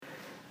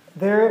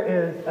There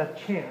is a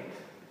chant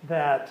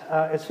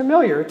that is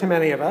familiar to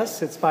many of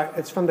us. It's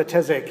from the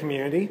Taizé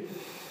community.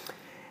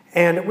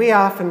 And we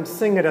often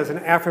sing it as an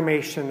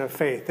affirmation of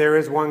faith. There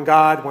is one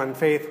God, one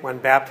faith, one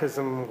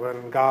baptism,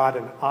 one God,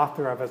 and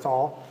author of us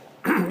all.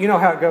 You know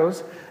how it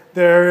goes.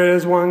 There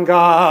is one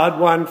God,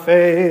 one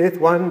faith,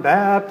 one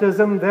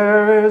baptism.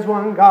 There is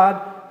one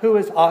God who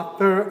is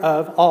author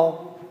of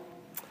all.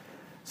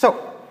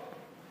 So,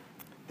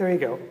 there you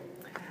go.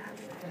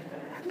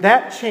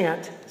 That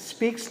chant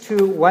speaks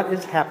to what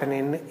is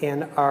happening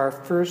in our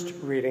first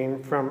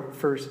reading from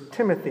 1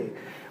 Timothy,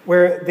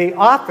 where the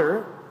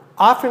author,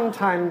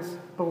 oftentimes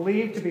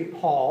believed to be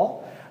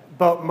Paul,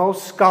 but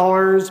most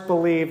scholars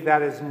believe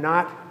that is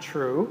not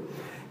true.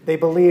 They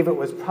believe it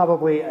was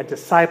probably a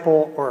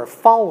disciple or a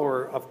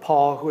follower of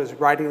Paul who is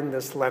writing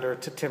this letter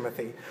to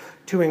Timothy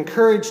to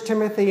encourage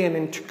Timothy and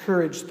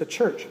encourage the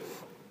church.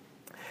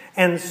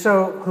 And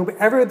so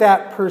whoever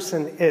that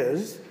person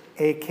is,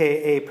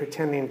 a.k.a.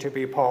 pretending to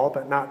be Paul,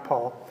 but not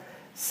Paul,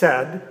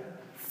 said,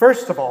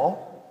 first of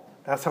all,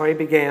 that's how he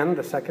began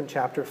the second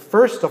chapter,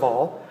 first of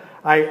all,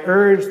 I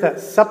urge that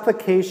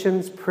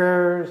supplications,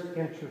 prayers,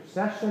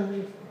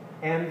 intercessions,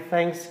 and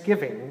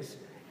thanksgivings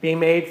be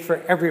made for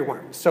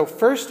everyone. So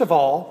first of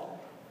all,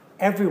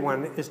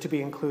 everyone is to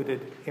be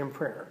included in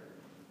prayer.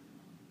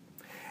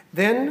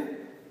 Then,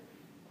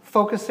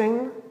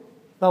 focusing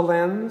the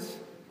lens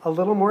a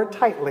little more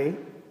tightly,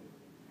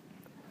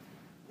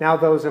 now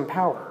those in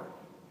power,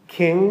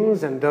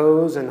 kings and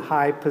those in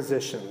high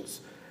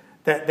positions,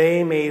 that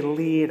they may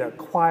lead a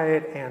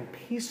quiet and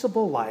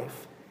peaceable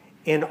life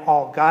in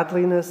all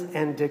godliness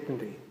and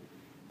dignity.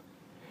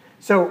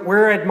 So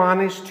we're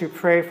admonished to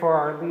pray for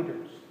our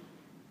leaders,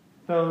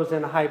 those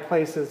in high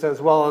places, as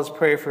well as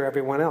pray for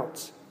everyone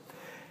else.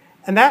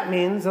 And that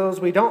means those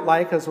we don't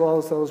like as well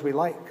as those we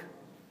like.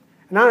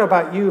 And I don't know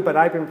about you, but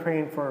I've been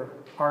praying for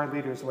our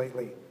leaders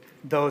lately,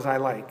 those I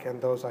like and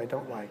those I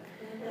don't like.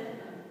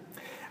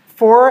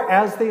 For,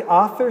 as the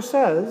author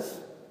says,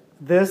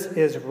 this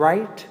is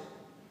right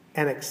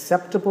and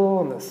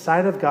acceptable in the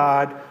sight of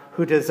God,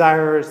 who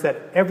desires that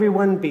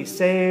everyone be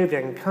saved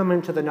and come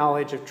into the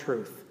knowledge of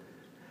truth.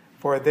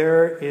 For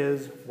there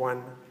is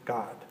one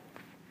God.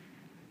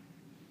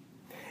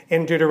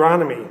 In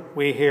Deuteronomy,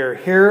 we hear,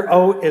 Hear,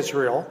 O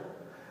Israel,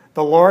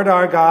 the Lord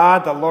our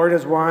God, the Lord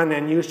is one,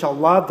 and you shall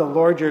love the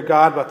Lord your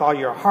God with all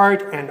your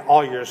heart and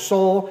all your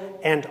soul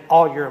and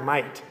all your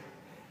might.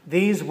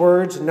 These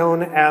words,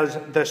 known as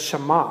the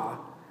Shema,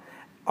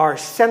 are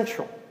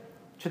central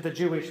to the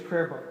Jewish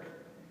prayer book.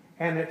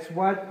 And it's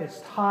what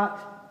is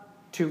taught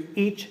to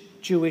each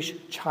Jewish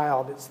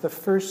child. It's the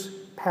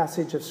first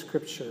passage of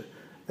Scripture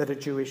that a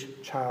Jewish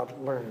child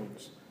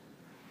learns.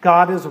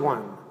 God is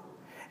one,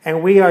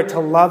 and we are to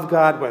love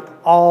God with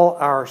all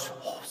our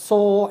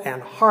soul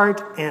and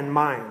heart and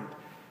mind.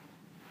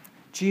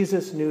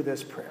 Jesus knew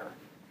this prayer,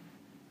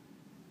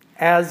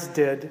 as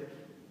did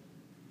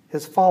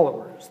his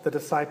followers, the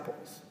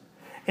disciples.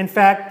 In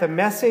fact, the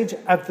message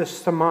of the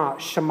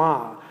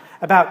Shema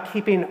about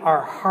keeping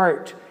our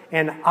heart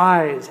and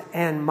eyes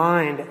and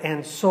mind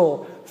and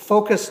soul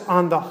focused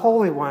on the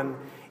Holy One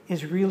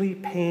is really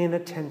paying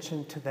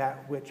attention to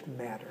that which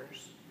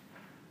matters.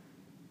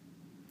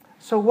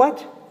 So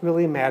what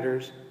really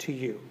matters to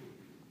you?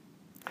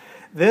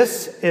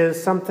 This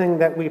is something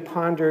that we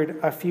pondered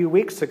a few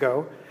weeks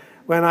ago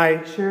when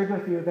I shared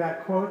with you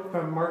that quote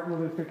from Martin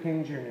Luther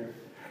King Jr.,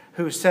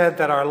 who said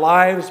that our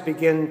lives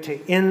begin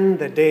to end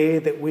the day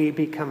that we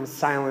become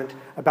silent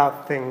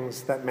about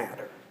things that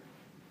matter.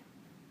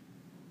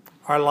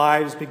 Our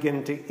lives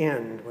begin to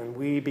end when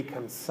we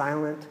become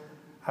silent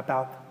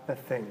about the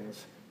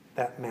things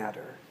that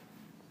matter.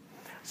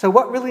 So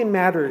what really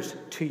matters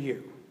to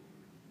you?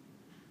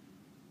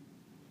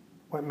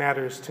 What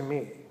matters to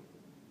me?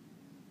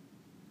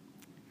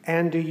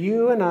 And do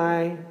you and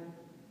I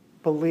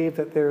believe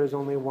that there is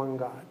only one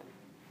God?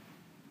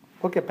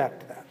 We'll get back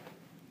to that.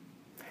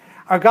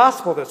 Our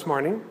gospel this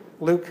morning,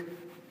 Luke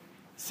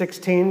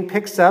 16,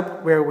 picks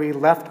up where we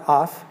left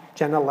off,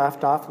 Jenna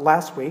left off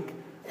last week.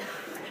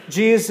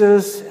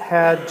 Jesus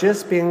had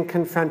just been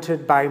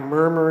confronted by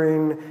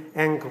murmuring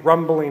and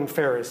grumbling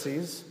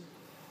Pharisees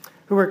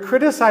who were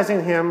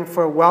criticizing him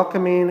for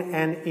welcoming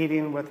and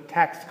eating with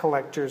tax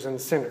collectors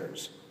and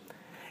sinners.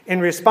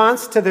 In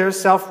response to their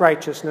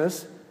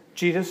self-righteousness,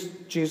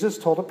 Jesus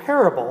told a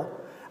parable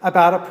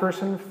about a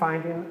person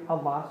finding a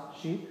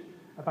lost sheep,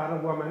 about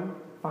a woman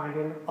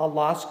finding a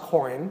lost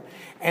coin.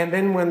 And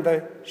then when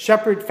the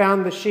shepherd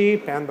found the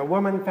sheep and the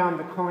woman found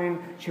the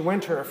coin, she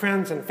went to her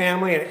friends and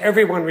family and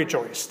everyone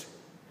rejoiced.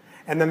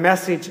 And the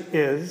message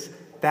is,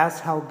 that's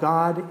how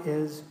God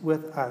is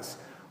with us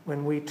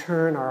when we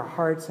turn our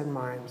hearts and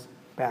minds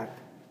back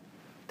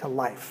to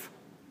life,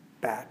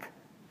 back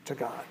to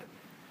God.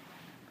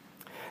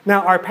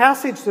 Now, our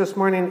passage this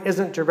morning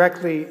isn't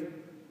directly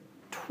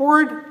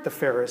toward the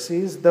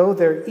Pharisees, though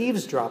they're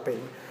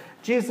eavesdropping.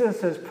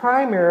 Jesus is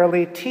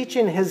primarily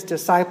teaching his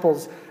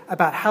disciples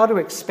about how to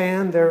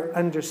expand their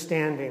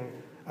understanding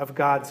of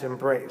God's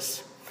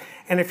embrace.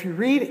 And if you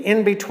read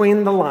in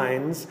between the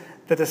lines,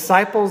 the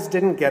disciples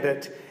didn't get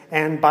it,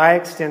 and by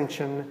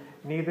extension,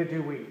 neither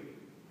do we,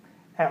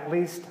 at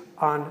least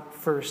on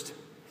first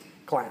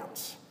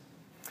glance.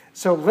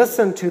 So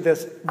listen to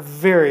this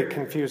very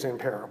confusing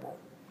parable.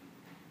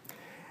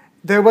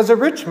 There was a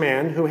rich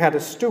man who had a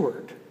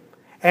steward,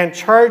 and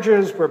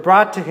charges were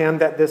brought to him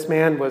that this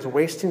man was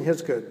wasting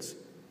his goods.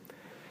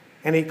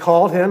 And he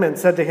called him and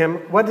said to him,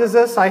 "What is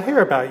this I hear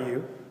about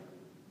you?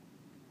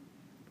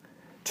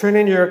 Turn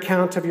in your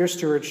account of your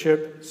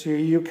stewardship so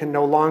you can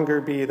no longer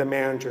be the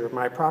manager of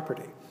my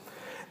property."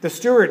 The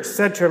steward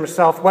said to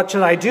himself, "What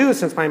should I do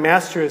since my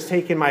master has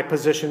taken my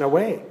position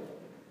away?"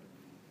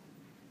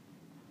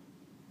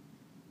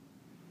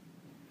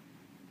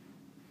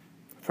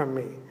 From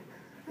me.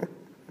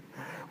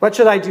 What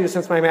should I do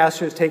since my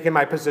master has taken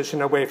my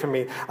position away from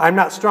me? I'm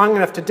not strong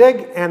enough to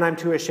dig, and I'm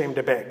too ashamed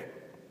to beg.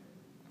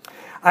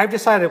 I've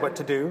decided what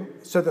to do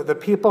so that the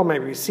people may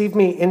receive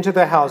me into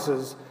their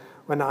houses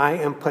when I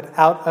am put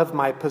out of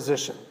my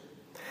position.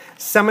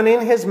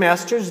 Summoning his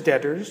master's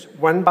debtors,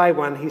 one by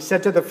one, he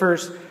said to the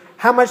first,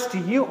 "How much do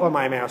you owe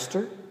my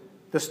master?"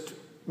 This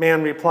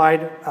man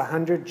replied,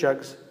 100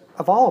 jugs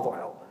of olive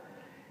oil.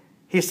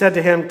 He said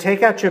to him,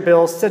 "Take out your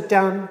bill, sit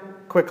down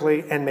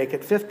quickly, and make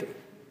it 50.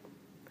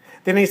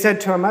 Then he said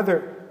to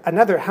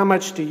another, "How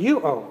much do you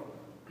owe?"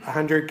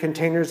 100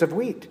 containers of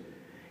wheat.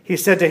 He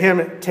said to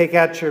him, "Take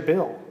out your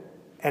bill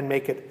and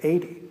make it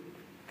 80.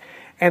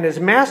 And his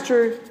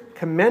master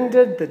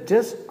commended the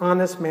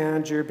dishonest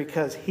manager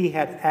because he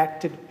had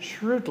acted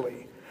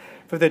shrewdly.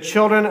 For the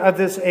children of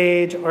this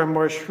age are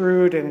more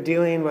shrewd in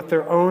dealing with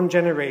their own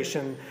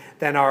generation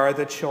than are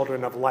the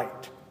children of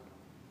light.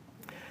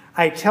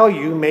 I tell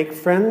you, make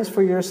friends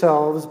for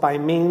yourselves by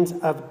means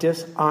of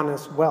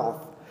dishonest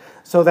wealth,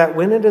 so that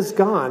when it is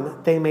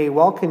gone, they may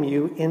welcome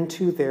you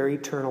into their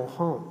eternal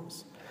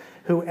homes.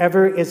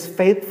 Whoever is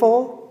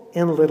faithful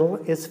in little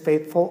is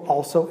faithful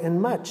also in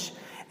much,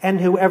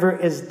 and whoever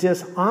is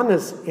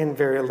dishonest in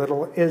very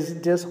little is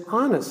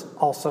dishonest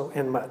also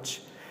in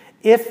much.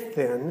 If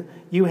then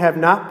you have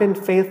not been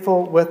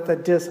faithful with the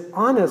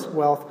dishonest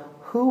wealth,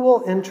 who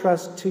will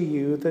entrust to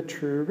you the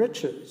true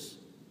riches?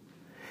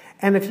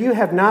 And if you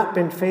have not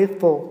been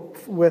faithful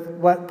with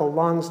what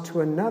belongs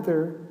to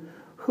another,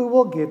 who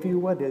will give you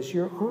what is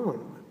your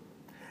own?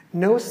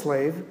 No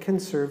slave can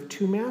serve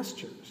two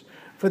masters,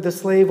 for the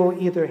slave will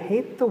either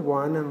hate the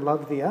one and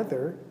love the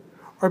other,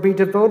 or be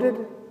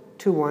devoted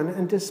to one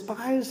and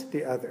despise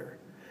the other.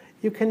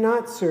 You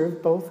cannot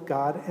serve both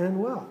God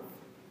and wealth.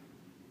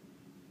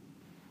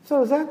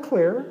 So is that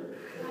clear?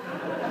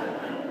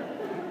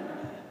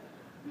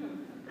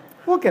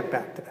 We'll get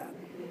back to that.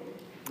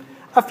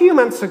 A few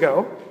months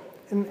ago,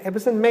 and it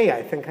was in May,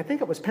 I think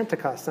it was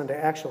Pentecost Sunday,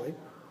 actually,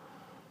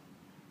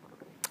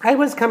 I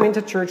was coming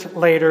to church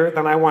later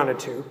than I wanted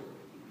to,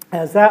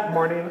 as that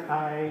morning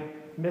I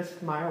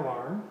missed my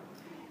alarm,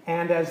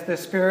 and as the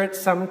Spirit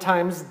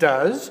sometimes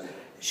does,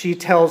 she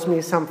tells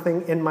me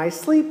something in my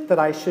sleep that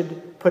I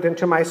should put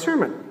into my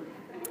sermon.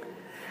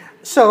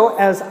 So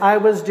as I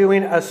was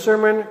doing a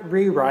sermon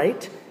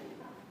rewrite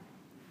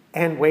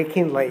and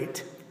waking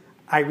late,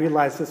 I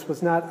realized this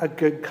was not a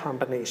good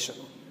combination.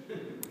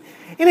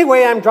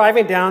 Anyway, I'm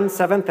driving down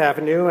 7th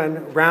Avenue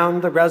and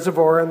round the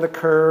reservoir and the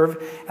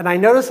curve, and I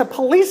notice a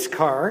police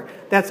car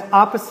that's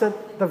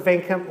opposite the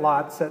vacant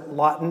lots at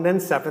Lawton and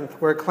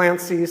 7th, where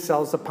Clancy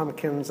sells the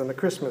pumpkins and the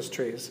Christmas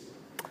trees.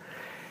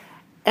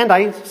 And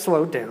I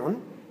slowed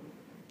down,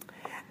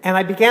 and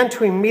I began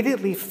to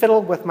immediately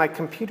fiddle with my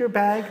computer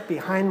bag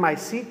behind my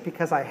seat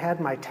because I had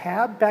my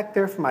tab back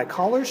there for my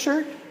collar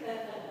shirt.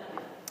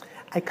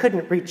 I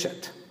couldn't reach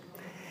it.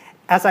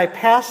 As I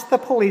passed the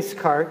police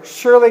car,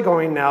 surely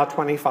going now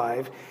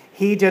 25,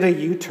 he did a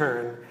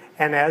U-turn,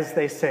 and as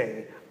they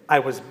say, I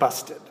was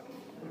busted.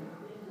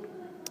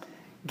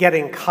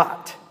 Getting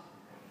caught.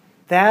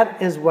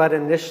 That is what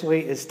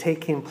initially is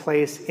taking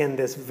place in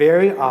this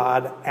very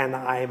odd, and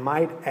I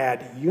might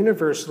add,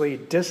 universally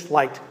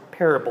disliked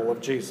parable of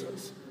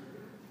Jesus.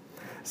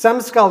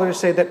 Some scholars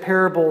say that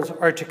parables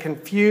are to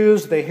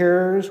confuse the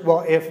hearers.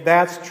 Well, if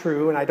that's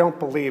true, and I don't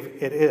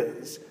believe it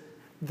is,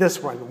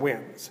 this one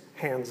wins,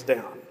 hands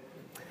down.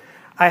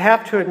 I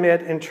have to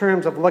admit, in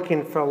terms of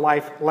looking for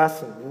life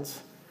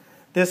lessons,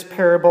 this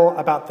parable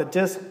about the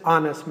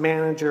dishonest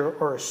manager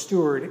or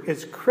steward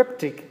is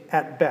cryptic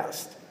at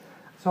best.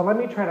 So let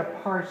me try to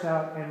parse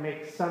out and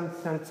make some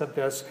sense of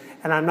this,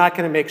 and I'm not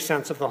going to make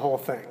sense of the whole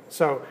thing.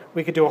 So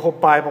we could do a whole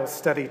Bible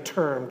study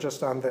term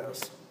just on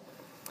this.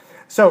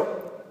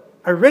 So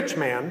a rich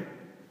man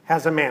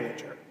has a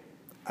manager,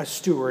 a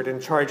steward in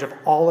charge of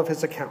all of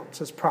his accounts,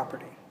 his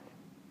property.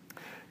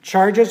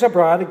 Charges are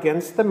brought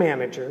against the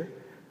manager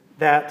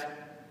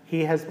that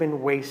he has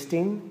been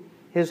wasting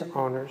his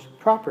owner's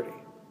property.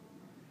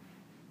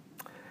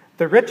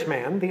 The rich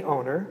man, the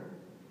owner,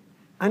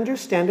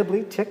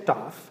 understandably ticked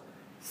off,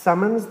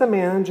 summons the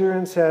manager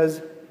and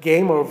says,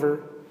 "Game over,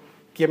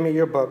 give me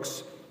your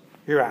books,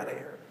 you're out of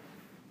here."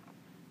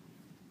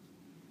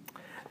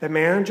 The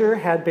manager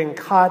had been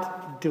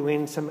caught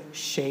doing some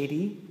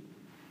shady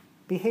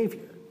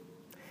behavior.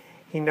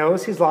 He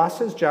knows he's lost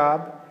his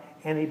job,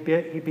 and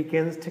he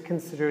begins to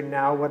consider,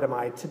 now what am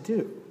I to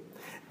do?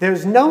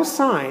 There's no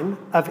sign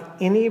of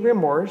any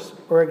remorse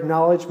or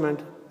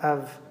acknowledgement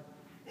of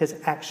his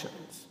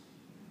actions.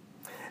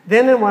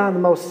 Then in one of the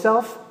most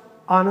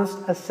self-honest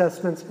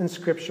assessments in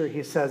Scripture,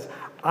 he says,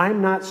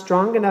 I'm not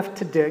strong enough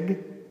to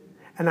dig,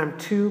 and I'm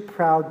too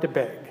proud to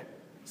beg.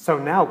 So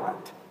now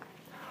what?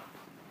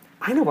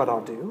 I know what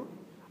I'll do.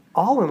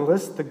 I'll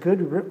enlist the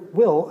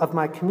goodwill of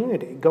my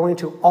community, going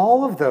to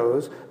all of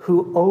those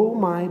who owe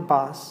my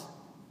boss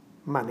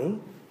money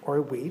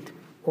or wheat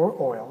or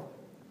oil,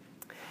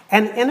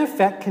 and in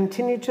effect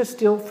continue to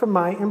steal from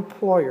my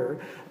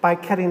employer by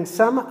cutting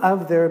some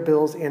of their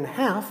bills in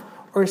half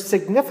or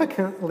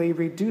significantly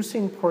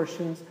reducing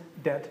portions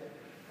debt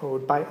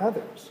owed by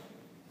others.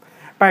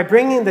 By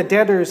bringing the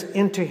debtors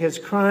into his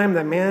crime,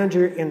 the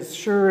manager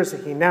ensures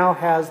that he now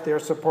has their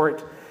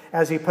support.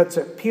 As he puts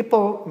it,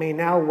 people may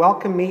now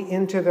welcome me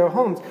into their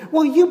homes.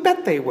 Well, you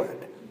bet they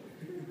would.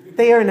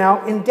 They are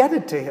now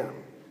indebted to him.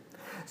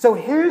 So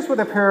here's where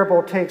the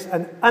parable takes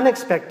an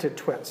unexpected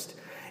twist.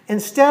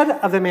 Instead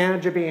of the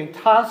manager being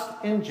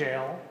tossed in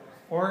jail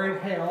or in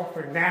hell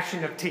for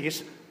gnashing of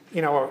teeth,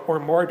 or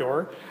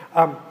Mordor,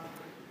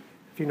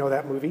 if you know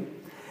that movie,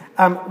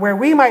 where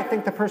we might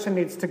think the person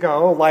needs to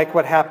go, like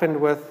what happened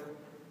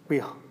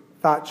we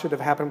thought should have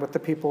happened with the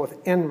people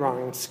with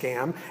Enron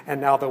scam and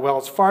now the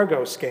Wells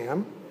Fargo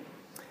scam.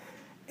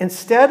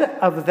 Instead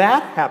of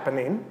that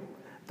happening,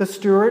 the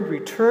steward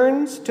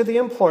returns to the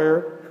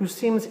employer, who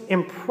seems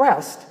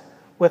impressed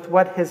with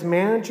what his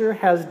manager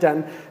has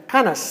done,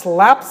 kind of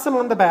slaps him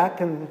on the back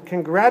and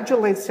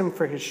congratulates him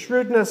for his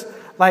shrewdness,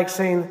 like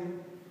saying,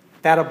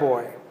 "That a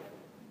boy."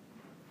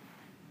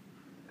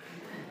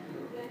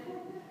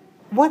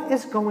 What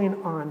is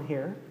going on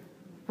here?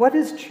 What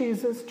is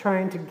Jesus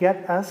trying to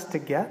get us to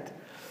get?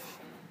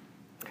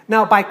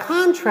 Now, by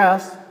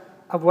contrast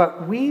of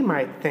what we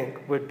might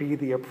think would be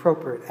the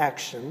appropriate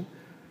action,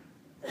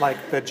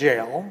 like the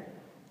jail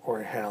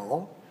or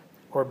hell,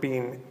 or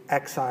being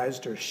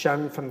excised or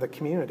shunned from the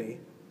community,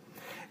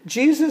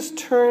 Jesus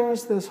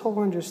turns this whole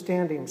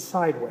understanding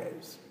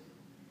sideways.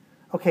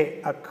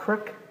 Okay, a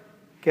crook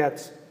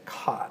gets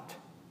caught.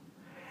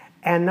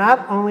 And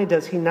not only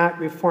does he not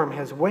reform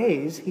his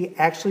ways, he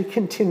actually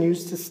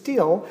continues to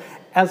steal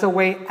as a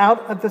way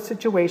out of the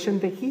situation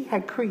that he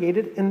had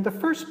created in the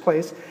first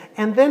place.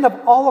 And then, of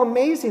all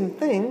amazing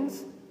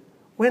things,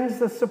 wins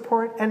the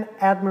support and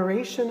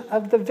admiration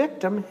of the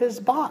victim, his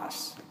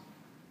boss.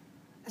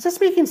 Is this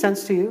making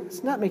sense to you?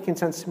 It's not making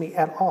sense to me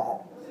at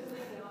all.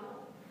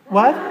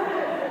 What?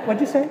 What'd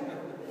you say?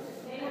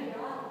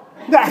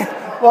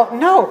 Well,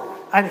 no,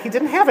 he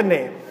didn't have a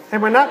name,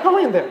 and we're not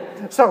going there.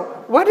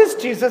 So, what is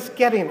Jesus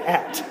getting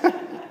at?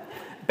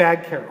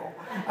 Bad Carol.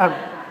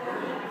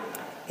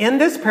 In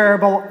this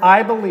parable,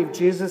 I believe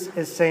Jesus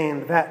is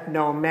saying that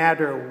no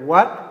matter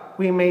what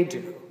we may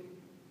do,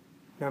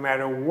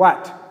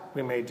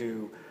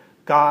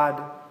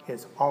 God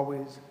is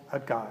always a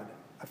God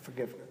of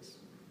forgiveness.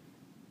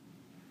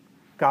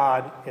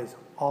 God is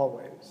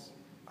always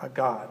a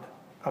God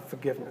of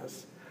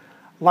forgiveness.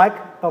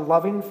 Like the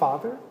loving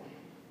Father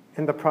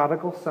in the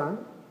prodigal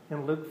son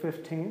in Luke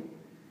 15,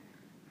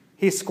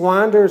 he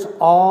squanders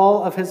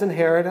all of his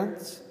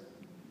inheritance,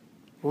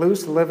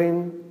 loose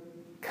living,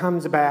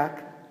 comes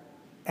back,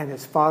 and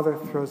his father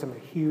throws him a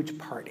huge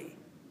party.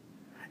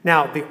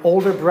 Now, the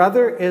older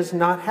brother is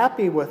not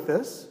happy with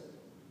this,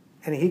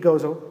 and he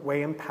goes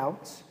away and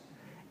pouts.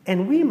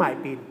 And we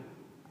might be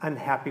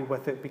unhappy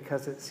with it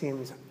because it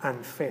seems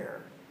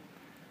unfair.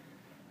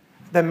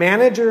 The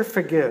manager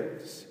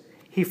forgives.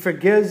 He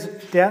forgives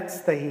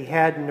debts that he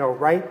had no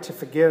right to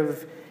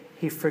forgive.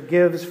 He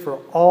forgives for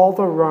all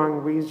the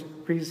wrong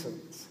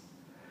reasons.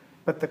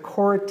 But the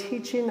core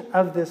teaching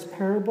of this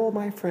parable,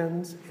 my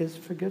friends, is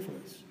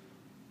forgiveness.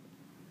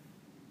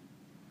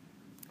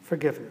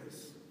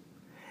 Forgiveness.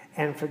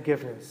 And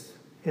forgiveness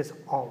is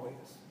always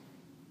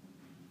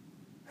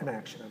an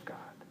action of God.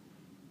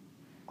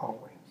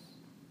 Always.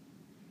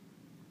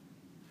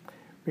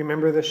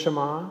 Remember the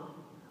Shema?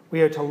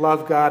 We are to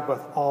love God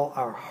with all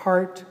our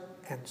heart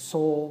and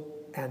soul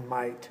and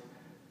might.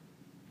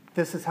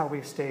 This is how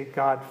we stay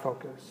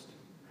God-focused.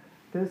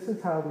 This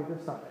is how we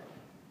decide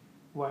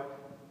what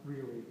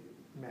really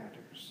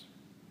matters,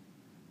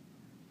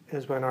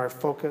 is when our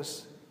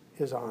focus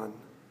is on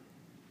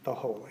the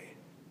holy.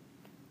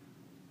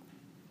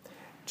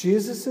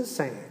 Jesus is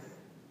saying,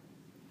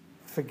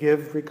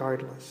 forgive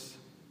regardless.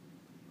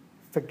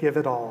 Forgive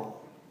it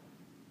all.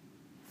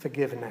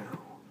 Forgive now.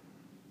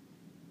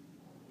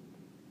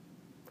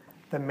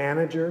 The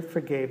manager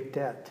forgave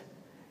debt.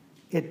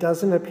 It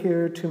doesn't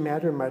appear to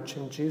matter much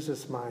in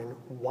Jesus' mind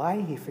why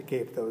he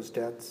forgave those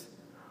debts,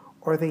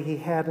 or that he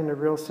had, in a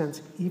real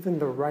sense, even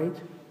the right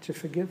to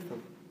forgive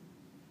them.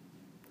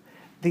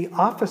 The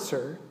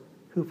officer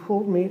who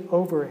pulled me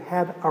over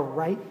had a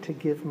right to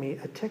give me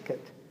a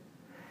ticket.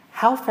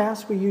 How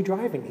fast were you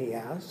driving, he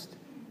asked.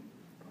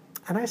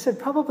 And I said,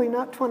 probably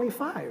not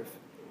 25,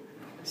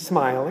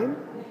 smiling.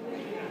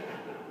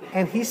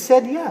 And he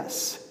said,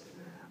 yes.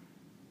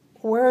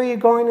 Where are you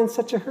going in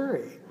such a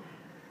hurry?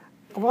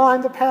 Well,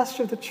 I'm the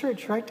pastor of the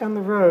church right down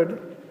the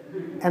road,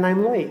 and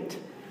I'm late.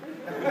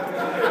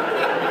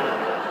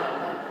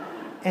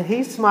 And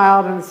he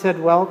smiled and said,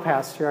 well,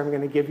 Pastor, I'm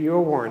going to give you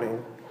a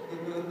warning.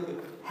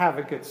 Have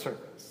a good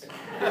service.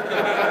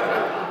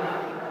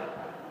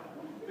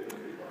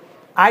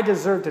 I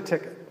deserved a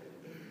ticket.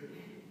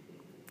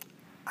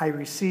 I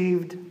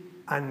received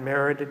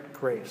unmerited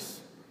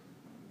grace.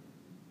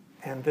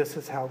 And this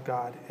is how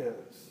God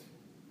is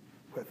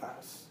with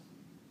us.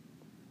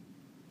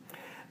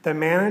 The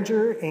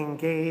manager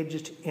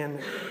engaged in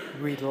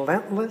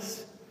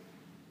relentless,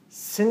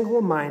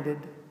 single-minded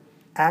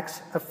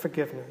acts of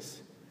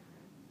forgiveness.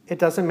 It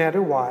doesn't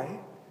matter why.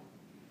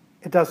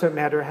 It doesn't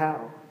matter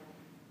how.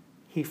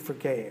 He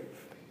forgave.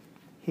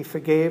 He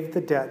forgave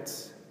the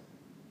debts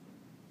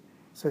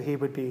so he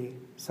would be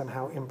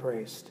somehow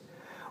embraced.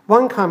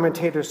 One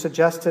commentator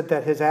suggested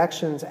that his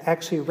actions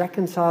actually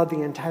reconciled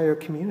the entire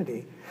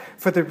community,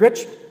 for the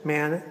rich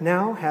man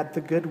now had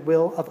the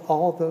goodwill of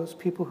all those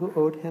people who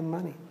owed him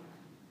money.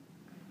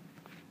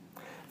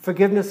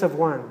 Forgiveness of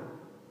one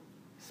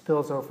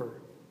spills over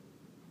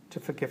to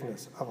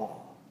forgiveness of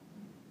all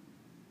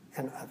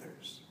and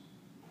others.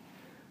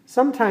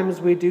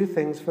 Sometimes we do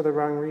things for the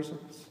wrong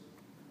reasons.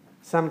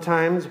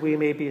 Sometimes we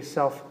may be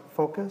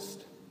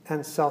self-focused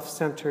and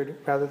self-centered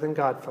rather than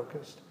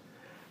God-focused.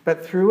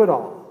 But through it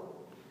all,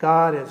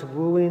 God is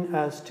wooing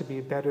us to be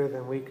better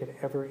than we could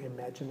ever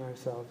imagine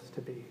ourselves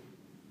to be.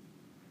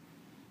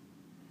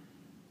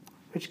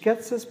 Which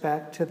gets us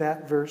back to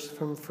that verse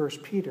from 1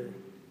 Peter,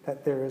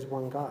 that there is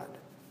one God.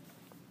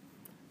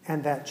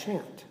 And that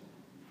chant,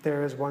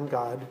 there is one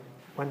God,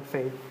 one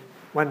faith,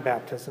 one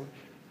baptism.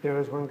 There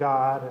is one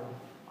God and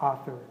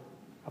author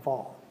of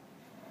all.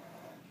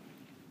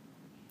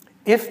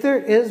 If there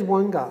is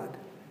one God,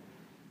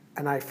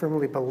 and I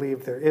firmly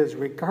believe there is,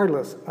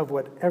 regardless of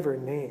whatever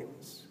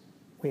names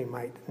we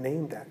might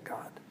name that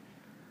God,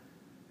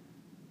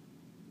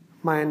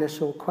 my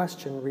initial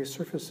question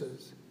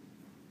resurfaces.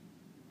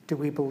 Do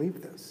we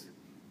believe this?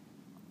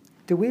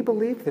 Do we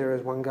believe there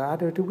is one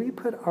God, or do we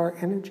put our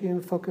energy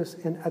and focus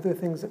in other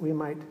things that we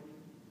might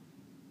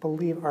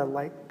believe are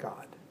like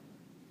God?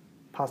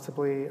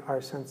 Possibly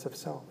our sense of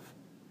self,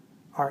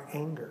 our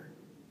anger,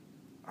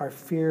 our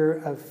fear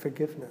of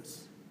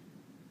forgiveness.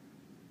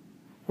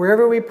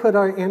 Wherever we put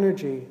our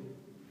energy,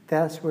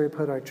 that's where we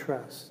put our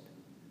trust.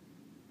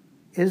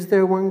 Is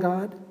there one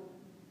God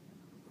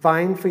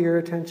vying for your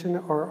attention,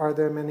 or are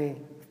there many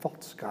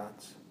false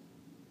gods?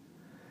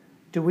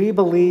 Do we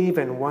believe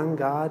in one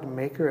God,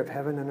 maker of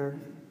heaven and earth?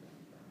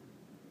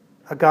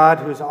 A God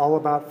who's all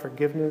about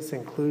forgiveness,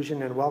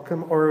 inclusion, and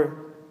welcome? Or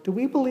do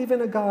we believe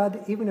in a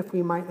God, even if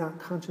we might not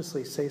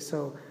consciously say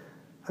so,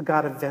 a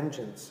God of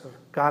vengeance, a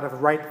God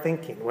of right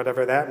thinking,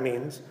 whatever that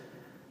means,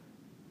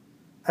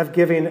 of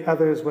giving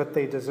others what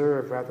they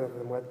deserve rather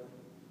than what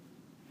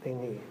they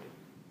need?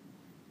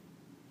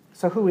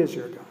 So who is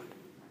your God?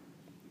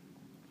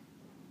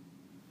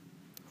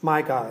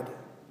 My God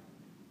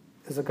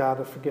is a God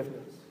of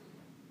forgiveness.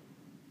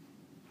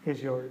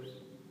 Is yours?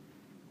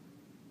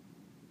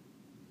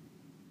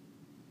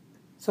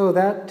 So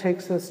that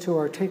takes us to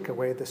our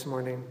takeaway this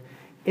morning.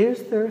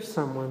 Is there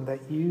someone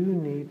that you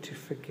need to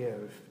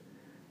forgive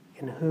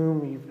in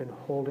whom you've been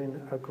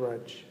holding a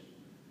grudge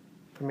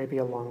for maybe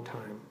a long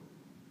time?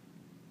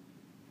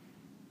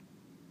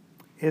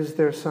 Is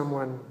there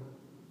someone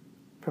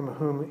from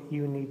whom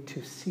you need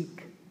to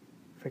seek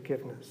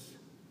forgiveness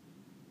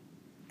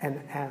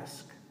and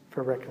ask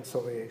for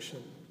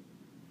reconciliation?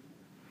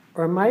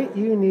 Or might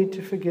you need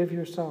to forgive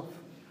yourself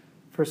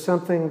for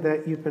something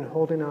that you've been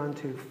holding on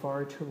to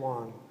far too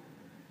long?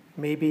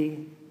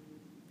 Maybe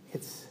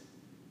it's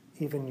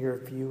even your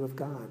view of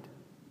God.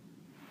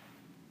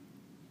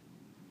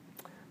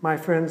 My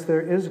friends,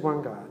 there is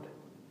one God,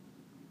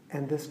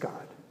 and this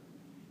God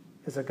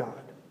is a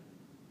God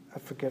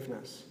of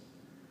forgiveness.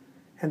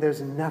 And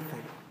there's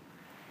nothing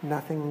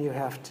you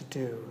have to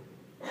do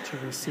to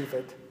receive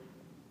it,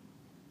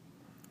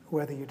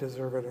 whether you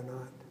deserve it or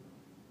not.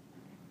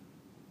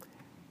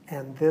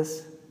 And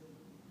this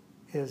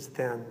is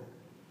then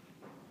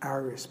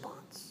our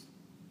response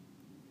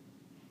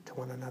to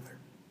one another.